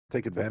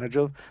take advantage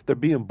of. They're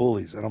being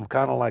bullies, and I'm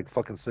kind of like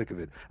fucking sick of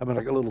it. I mean,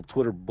 like a little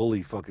Twitter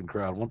bully fucking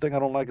crowd. One thing I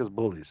don't like is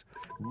bullies.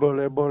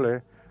 Bully,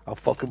 bully. I'll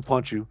fucking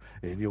punch you,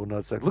 and you'll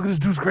not say, look at this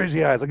dude's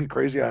crazy eyes. I get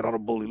crazy eyed on a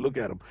bully. Look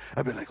at him.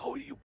 I'd be like, oh,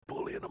 you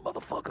bullying a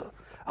motherfucker.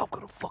 I'm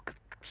gonna fucking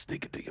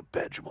sneak into your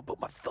bedroom and put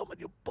my thumb in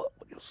your butt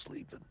when you're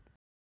sleeping.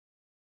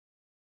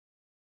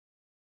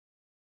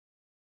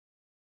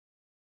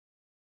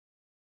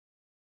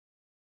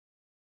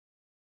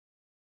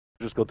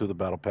 Just go through the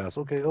battle pass.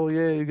 Okay, oh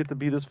yeah, you get to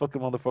be this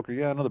fucking motherfucker.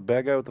 Yeah, another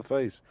bad guy with the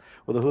face,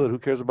 with a hood. Who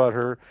cares about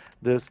her?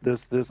 This.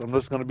 I'm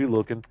just gonna be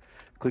looking.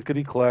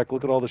 Clickety clack.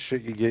 Look at all the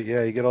shit you get.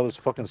 Yeah, you get all this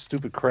fucking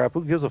stupid crap.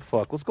 Who gives a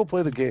fuck? Let's go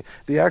play the game.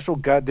 The actual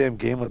goddamn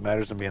game that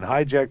matters to me. And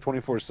Hijack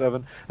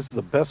 24/7. This is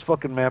the best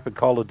fucking map in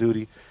Call of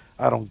Duty.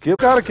 I don't give.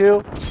 Gotta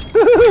kill.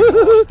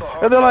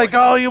 And they're like,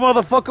 oh, you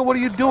motherfucker, what are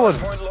you doing?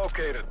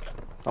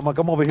 I'm like,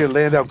 I'm over here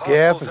laying out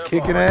gas and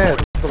kicking ass.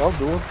 That's what I'm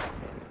doing.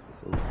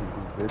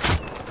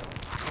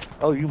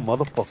 Oh, you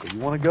motherfucker. You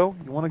want to go?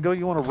 You want to go?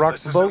 You want to rock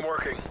the boat? This isn't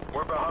working.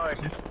 We're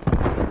behind.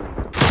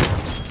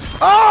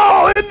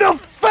 Oh, in the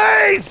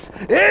face!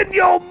 In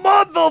your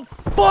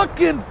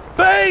motherfucking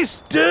face,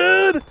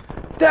 dude!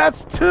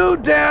 That's 2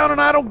 down,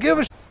 and I don't give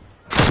a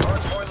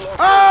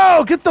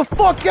Oh, get the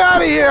fuck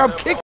out of here! I'm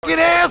kicking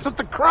ass with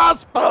the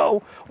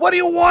crossbow! What do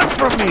you want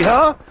from me,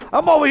 huh?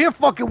 I'm over here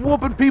fucking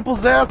whooping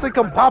people's ass. They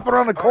come popping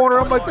around the corner.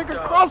 I'm like, take a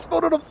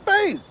crossbow to the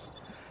face!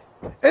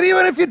 And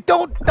even if you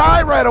don't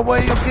die right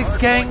away, you'll get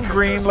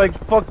gangrene like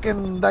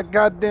fucking that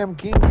goddamn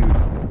king dude.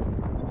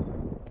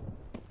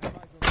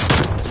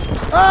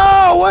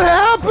 Oh, what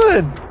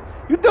happened?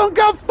 You done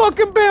got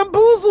fucking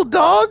bamboozled,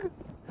 dog.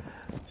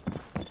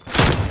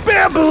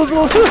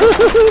 Bamboozled.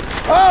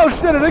 Oh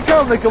shit, they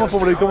come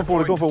forward.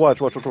 Watch.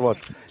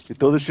 You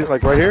throw this shit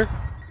like right here,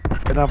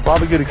 and I'm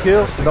probably gonna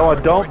kill. No, I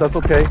don't. That's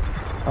okay.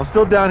 I'm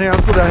still down here.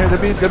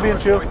 They're being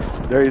chill.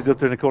 There he's up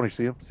there in the corner.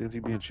 See him? See him?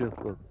 He's being chill.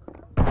 Look.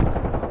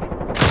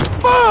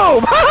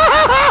 Boom!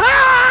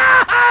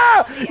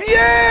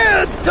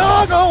 Yeah,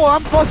 dog! Oh,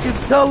 I'm fucking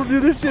telling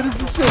you, this shit is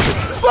the shit.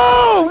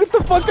 Boom! Get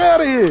the fuck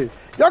out of here!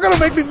 Y'all gonna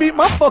make me meet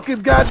my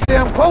fucking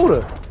goddamn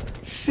quota.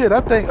 Shit, I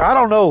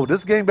don't know,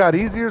 this game got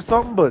easy or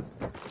something, but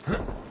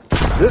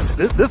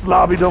this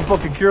lobby don't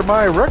fucking cure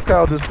my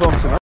erectile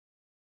dysfunction.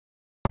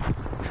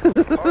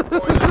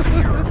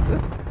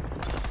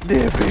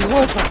 Nippy,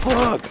 what the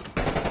fuck?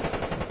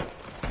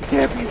 You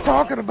can't be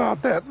talking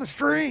about that in the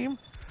stream.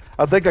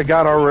 I think I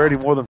got already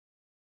more than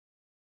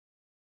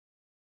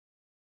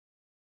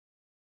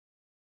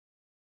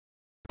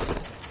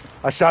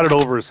I shot it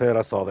over his head.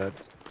 I saw that.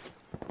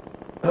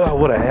 Oh, I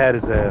would have had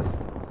his ass.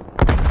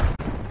 I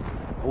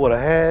would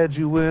have had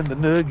you in the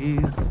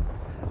nuggies.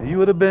 And you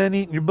would have been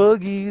eating your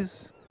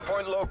buggies.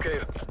 Point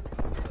located.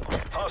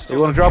 You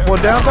want to drop one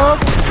down, dog?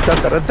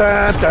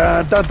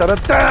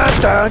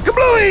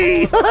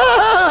 Kablooey!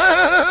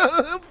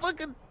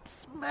 Fucking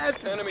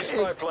smash. Enemy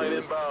spy plane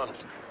inbound.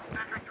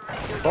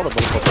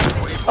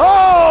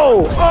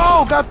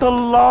 Oh, got the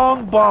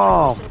long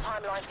bomb.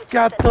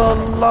 Got the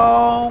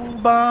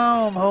long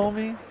bomb,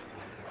 homie.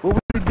 What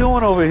we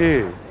doing over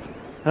here?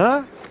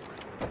 Huh?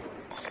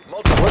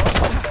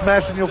 I'm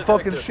smashing your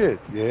fucking shit.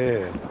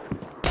 Yeah.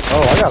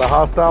 Oh, I got a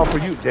hostile for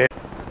you, damn.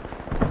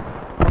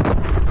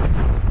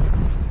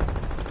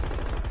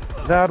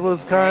 That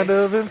was kind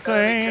of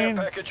insane.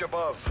 Package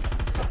above.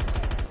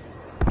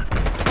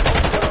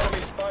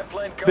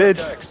 Bitch.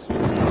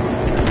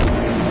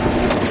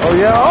 Oh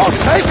yeah, oh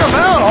take them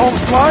out, home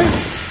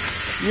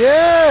slice.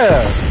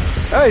 Yeah.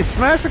 Hey,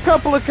 smash a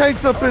couple of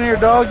cakes up in here,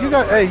 dog. You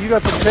got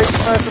some cake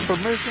smashing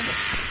permission?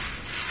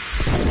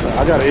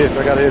 I got an itch,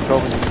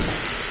 homie.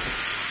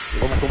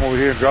 I'm gonna come over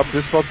here and drop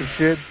this fucking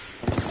shit.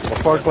 My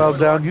fart cloud's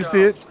down, you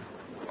see it?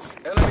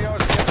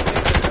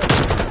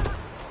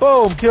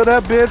 Boom, kill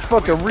that bitch,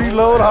 fucking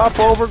reload, hop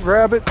over,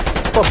 grab it,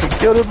 fucking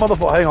kill this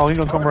motherfucker. Hang on, he's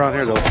gonna come around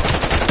here though.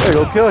 There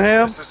you go, kill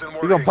him. He's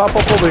gonna pop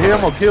up over here,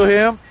 I'm gonna kill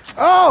him.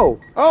 Oh,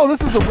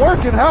 this isn't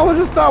working. How is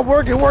this not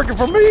working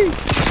for me?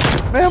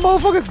 Man,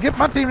 motherfuckers, get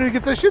my team to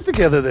get this shit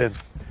together then.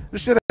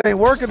 This shit ain't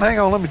working. Hang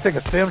on, let me take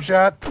a stem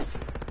shot.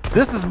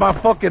 This is my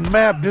fucking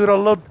map, dude.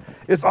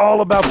 It's all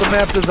about the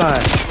map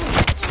design.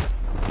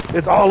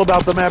 It's all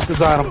about the map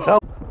design, I'm telling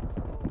you.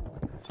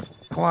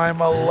 Climb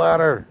a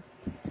ladder.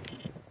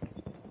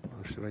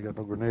 Oh shit, I ain't got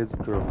no grenades to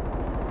throw.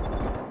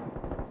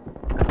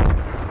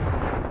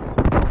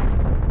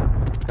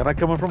 Can I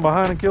come in from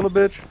behind and kill a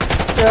bitch?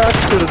 Yeah, I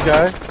can kill this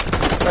guy.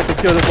 I can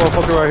kill this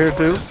motherfucker right here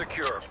too.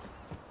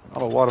 I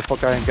don't know why the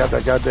fuck I ain't got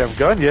that goddamn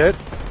gun yet.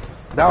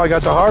 Now I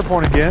got the hard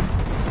point again.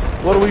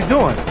 What are we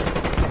doing?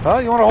 Huh?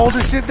 You want to hold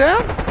this shit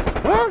down?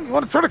 Huh? You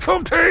want to try to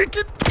come take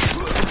it?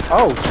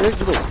 Oh shit,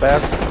 you little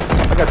bastard.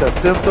 I got that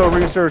stem cell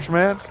research,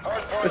 man.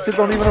 That shit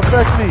don't even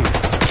affect me.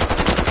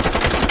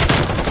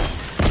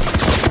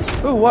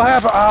 Ooh, what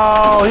happened?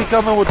 Oh, he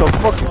coming with the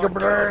fucking...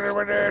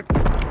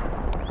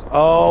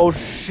 Oh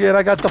shit,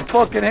 I got the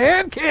fucking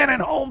hand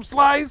cannon, home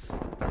slice.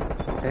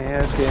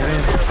 Hand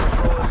cannon.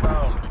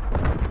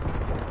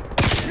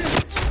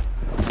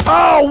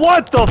 Oh,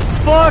 what the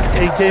fuck?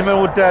 He came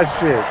in with that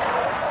shit.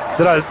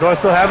 Do I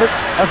still have it?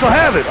 I still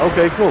have it.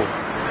 Okay, cool.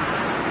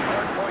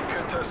 Hardpoint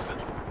contested.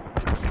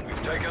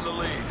 We've taken the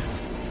lead.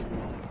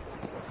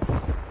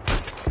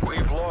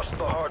 We've lost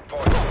the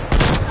hardpoint.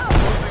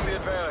 Losing the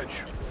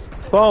advantage.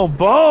 Boom,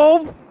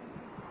 boom.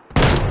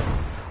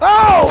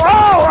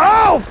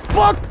 Oh!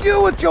 Fuck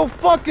you with your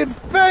fucking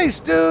face,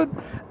 dude.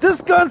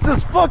 This gun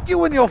says fuck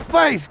you in your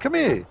face. Come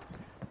here.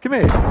 Come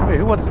here.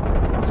 Who wants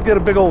to get a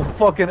big old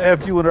fucking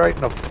F you and right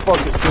in the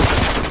fucking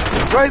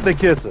kisser? Right in the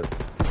kisser.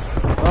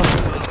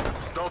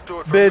 Don't do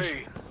it for Bitch.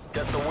 me.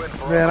 Get the win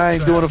for Man, Uncle I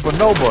ain't Sam. doing it for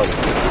nobody.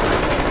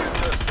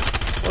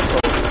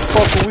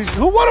 Fuck are we?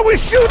 What are we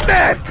shooting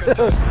at?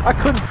 I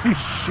couldn't see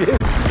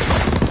shit.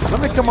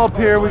 Let me come up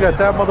here. We got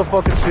that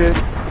motherfucking shit.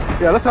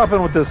 Yeah, let's hop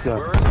in with this gun.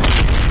 We're in.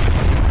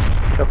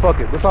 Yeah, fuck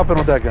it. Let's hop in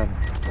with that gun.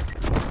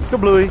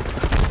 Come, Bluey.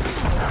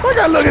 I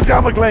gotta look at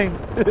John McClane.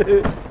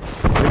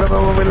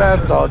 Remember when we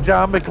last saw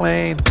John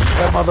McClane?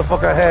 That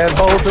motherfucker had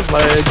both his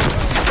legs.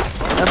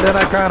 And then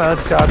I kinda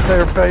shot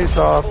their face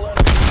off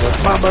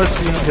with my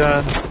machine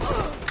gun.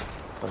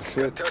 Oh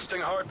shit.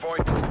 Testing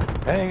hardpoint.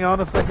 Hang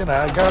on a second,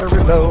 I gotta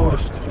reload.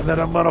 And then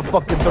I'm gonna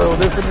fucking throw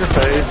this in your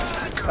face.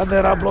 And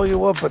then I'll blow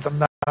you up at the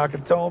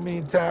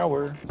Nakatomi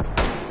Tower.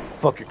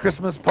 Fucking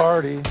Christmas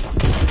party.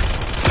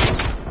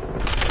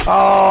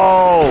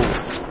 Oh!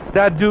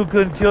 That dude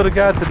couldn't kill the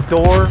guy at the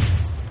door.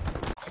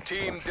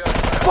 Team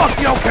deathmatch. Fuck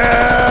your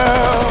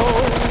cow!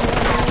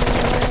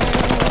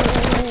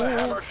 The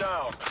hammer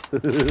down.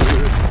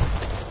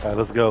 Alright,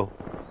 let's go.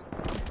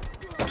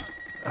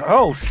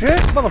 Oh shit!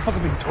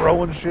 Motherfucker be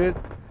throwing shit.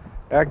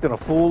 Acting a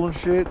fool and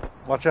shit.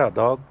 Watch out,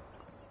 dog.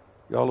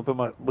 You all up in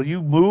my... Will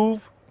you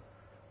move?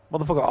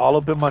 Motherfucker all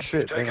up in my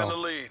shit. Hang Taking the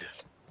on. lead.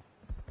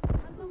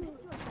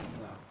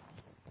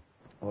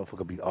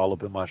 Motherfucker be all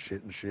up in my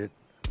shit and shit.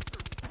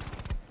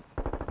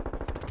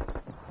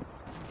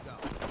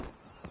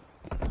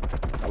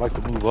 I like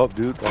to move up,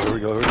 dude. Oh, here we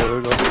go, here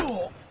we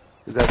go.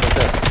 Is that?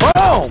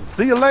 Boom!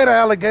 See you later,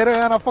 alligator.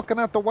 And I fucking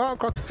at the wild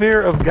card.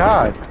 Fear of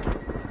God.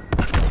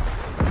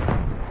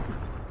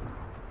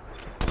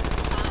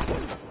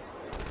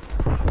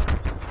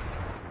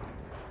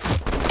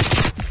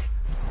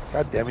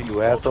 God damn it,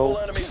 you asshole.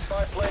 Multiple enemy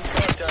spy plane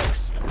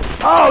contacts.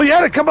 Oh, you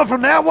had to come up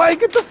from that way?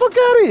 Get the fuck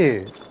out of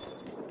here.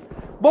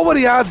 What were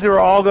the odds they were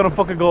all gonna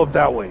fucking go up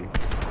that way?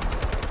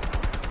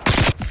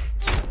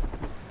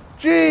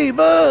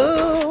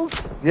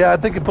 Jeebus! Yeah, I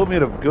think it put me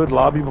in a good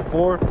lobby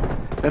before.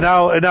 And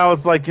now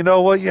it's like, you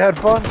know what, you had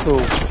fun? So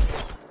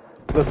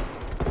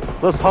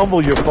let's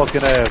humble your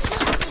fucking ass.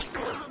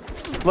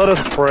 Let us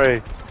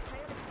pray.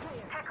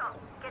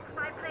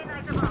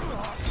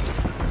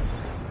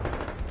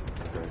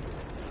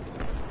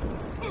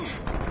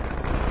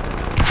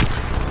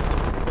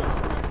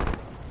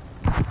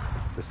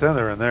 They said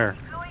they're in there.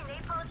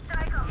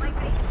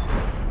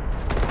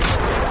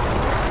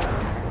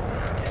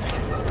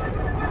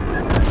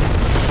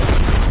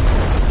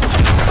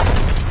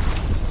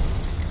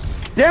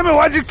 Damn it,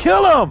 why'd you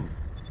kill him?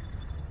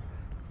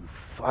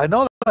 I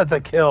know that's a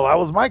kill. That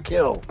was my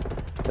kill.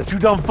 That you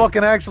done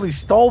fucking actually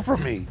stole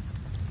from me.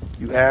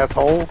 You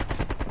asshole.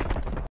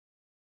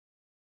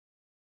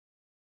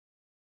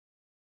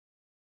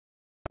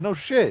 No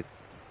shit.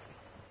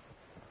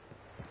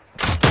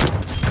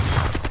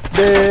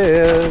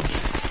 Bitch.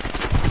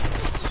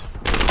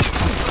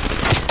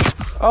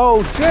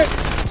 Oh shit.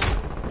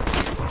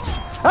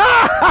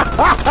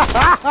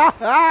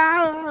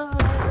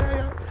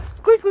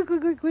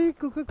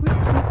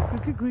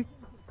 Quick.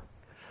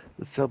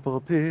 Let's jump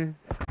up here.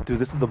 Dude,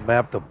 this is the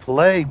map to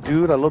play,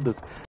 dude. I love this.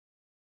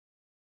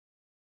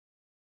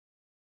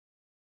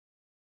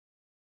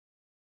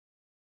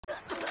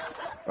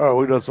 Oh,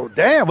 we done so.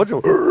 Damn, what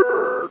you.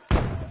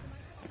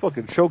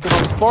 Fucking choking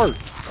on spark.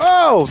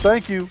 Oh,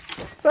 thank you.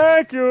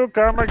 Thank you.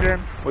 Come again.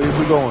 Where are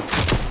we going?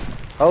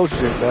 Oh,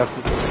 shit,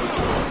 bastard.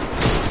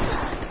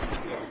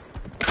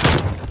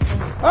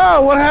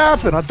 Oh, what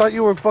happened? I thought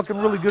you were fucking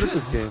really good at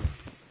this game.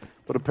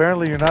 But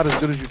apparently you're not as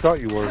good as you thought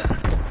you were.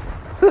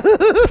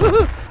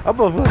 I'm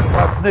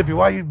a Nippy,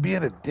 why are you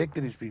being a dick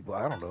to these people?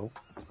 I don't know.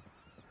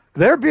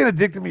 They're being a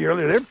dick to me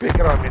earlier. They're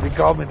picking on me. They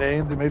called me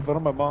names. They made fun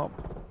of my mom.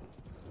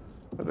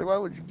 I was like, why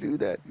would you do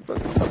that? You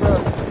fucking fuck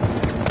up.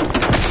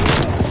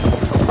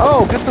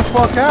 Oh, get the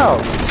fuck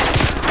out.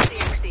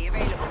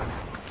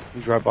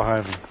 He's right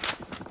behind me.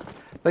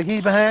 Like,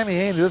 he's behind me.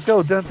 Hey, let's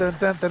go. Dun, dun,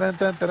 dun, dun, dun,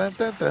 dun, dun,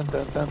 dun, dun,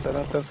 dun, dun,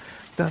 dun, dun.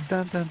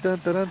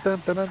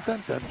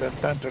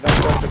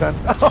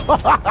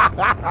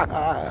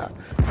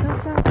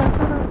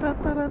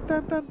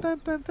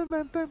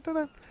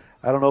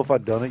 I don't know if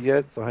I've done it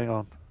yet, so hang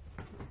on.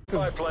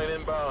 Spy plane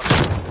inbound.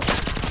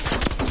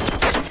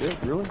 Yeah,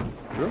 really?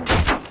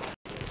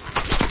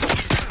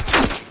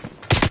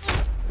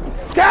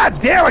 God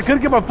damn, I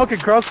couldn't get my fucking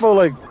crossbow,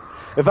 like,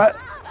 if I...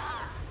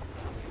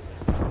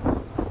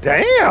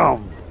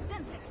 Damn!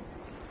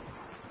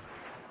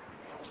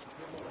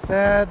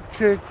 That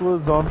chick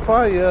was on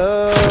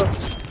fire.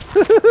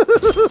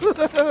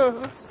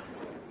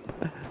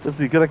 Let's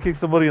see, can I kick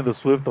somebody in the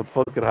Swift on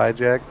fucking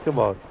hijack? Come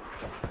on.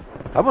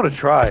 I'm gonna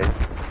try.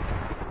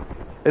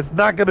 It's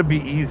not gonna be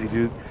easy,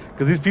 dude,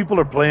 because these people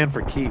are playing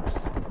for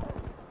keeps.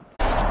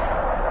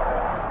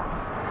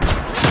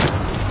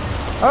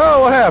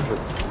 Oh, what happened?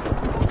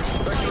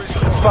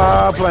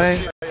 Spy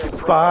plane,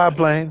 spy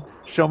plane.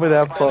 Show me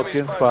that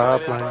fucking spy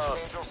plane.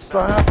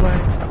 Spy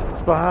plane,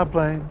 spy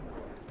plane.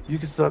 You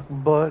can suck my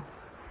butt.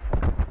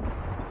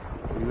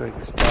 You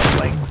ain't spy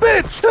plane,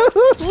 bitch!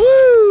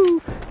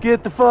 Woo!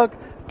 Get the fuck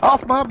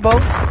off my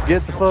boat.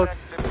 Get the fuck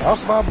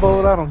off my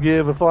boat. I don't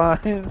give a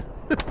flying.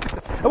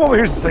 I'm over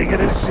here singing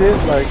and shit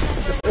like.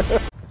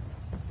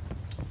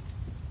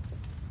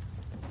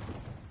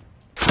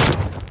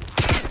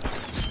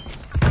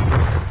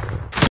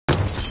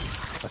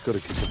 I could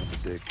have kicked him in the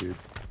dick, dude.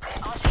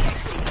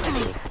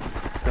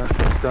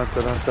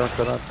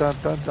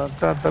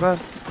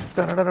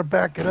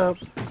 Back it up.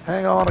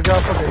 Hang on, I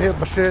got fucking hit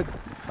my shit.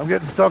 I'm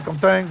getting stuck on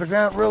things. I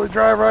can't really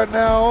drive right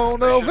now. Oh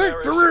no,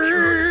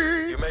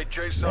 victory! You made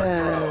Jason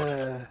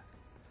proud.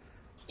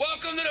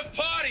 Welcome to the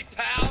party,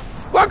 pal.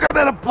 Welcome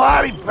to the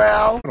party,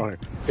 pal.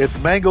 It's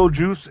mango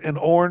juice and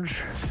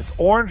orange. It's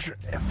orange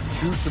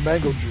juice and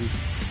mango juice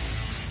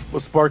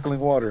with sparkling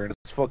water, and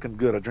it's fucking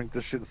good. I drink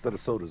this shit instead of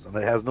sodas, and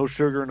it has no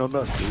sugar and no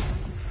nuts, dude.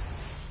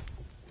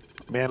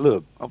 Man,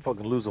 look, I'm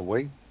fucking losing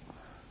weight.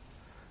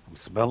 I'm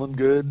smelling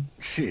good.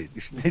 Shit,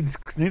 you need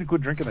to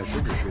quit drinking that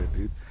sugar shit,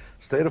 dude.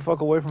 Stay the fuck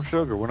away from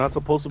sugar. We're not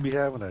supposed to be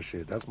having that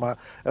shit. That's my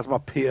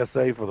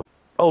PSA for the.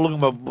 Oh, look at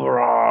my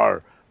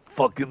brar,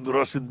 fucking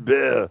Russian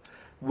bear.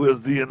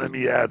 Where's the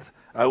enemy at?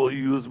 I will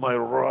use my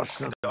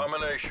Russian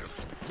Domination.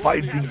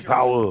 fighting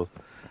power,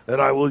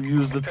 and I will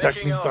use the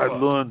techniques I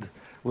learned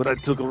when I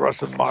took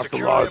Russian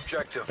martial arts,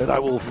 and I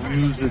will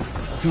use it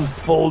to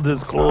fold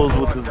his clothes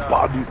with his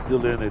body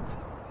still in it.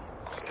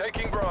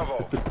 Taking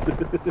Bravo.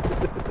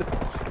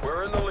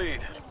 We're in the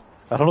lead.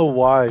 I don't know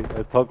why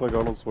I talk like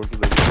Arnold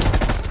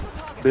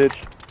Schwarzenegger.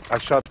 Bitch, I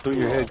shot through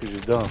your head because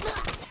you're dumb.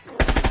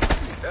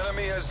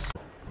 Enemy is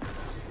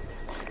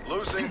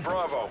losing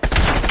Bravo.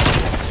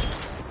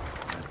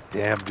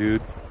 Damn,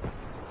 dude.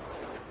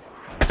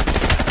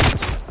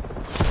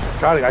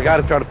 I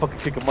gotta try to fucking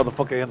kick a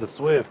motherfucker in the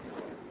Swift.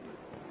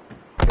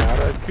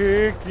 Gotta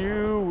kick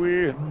you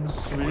in the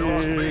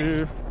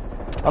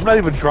Swift. I'm not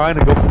even trying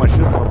to go for my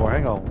shits no more.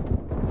 Hang on.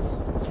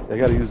 I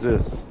gotta use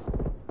this.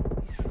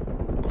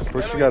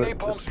 First, you gotta.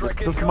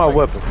 This is my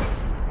weapon.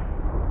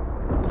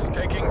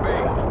 Taking B.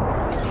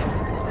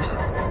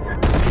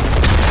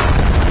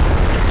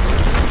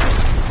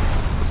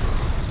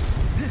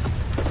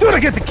 Dude, I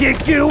get to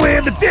kick you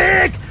in the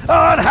dick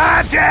on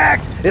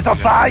hijack. It's on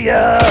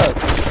fire.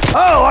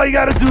 Oh, all you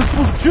gotta do is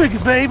pull the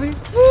triggers, baby.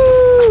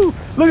 Woo!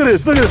 Look at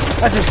this. Look at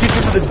this. I just kicked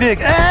him in the dick.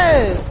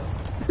 Hey!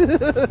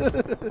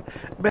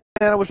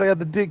 Man, I wish I had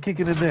the dick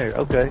kicking in there.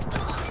 Okay.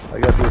 I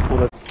got to pull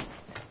that.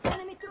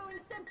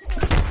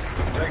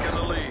 Taking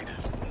the lead.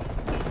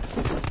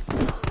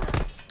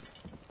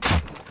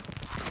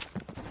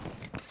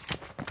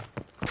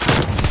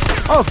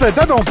 Oh, shit,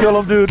 that don't kill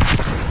him, dude.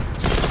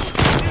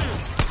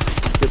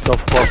 Get the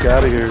fuck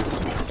out of here.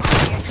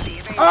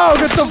 Oh,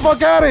 get the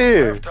fuck out of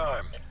here.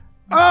 Time.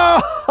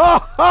 Oh!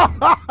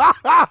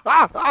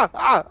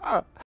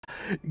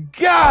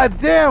 God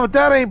damn it,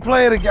 that ain't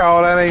playing the.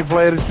 Oh, that ain't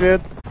playing the shit.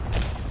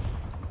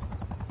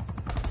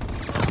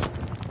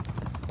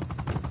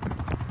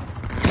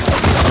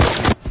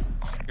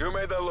 You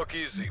made that look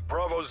easy.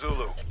 Bravo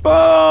Zulu.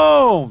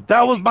 Boom!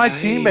 That was my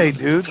teammate,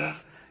 dude.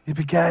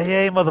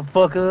 Yippee-ki-yay,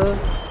 motherfucker.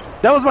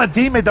 That was my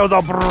teammate that was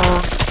all.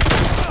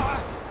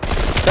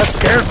 That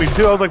scared me,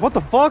 too. I was like, what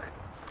the fuck?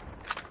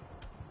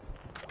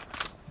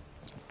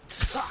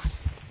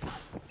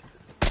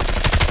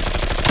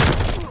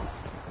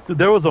 Dude,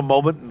 there was a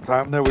moment in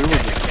time there we were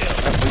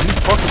just, when you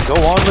fucking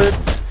go on it,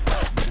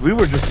 we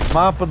were just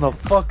mopping the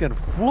fucking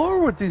floor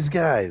with these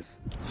guys.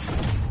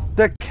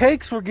 Their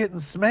cakes were getting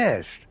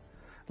smashed.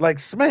 Like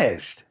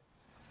smashed.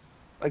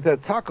 Like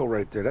that taco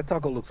right there. That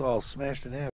taco looks all smashed in half.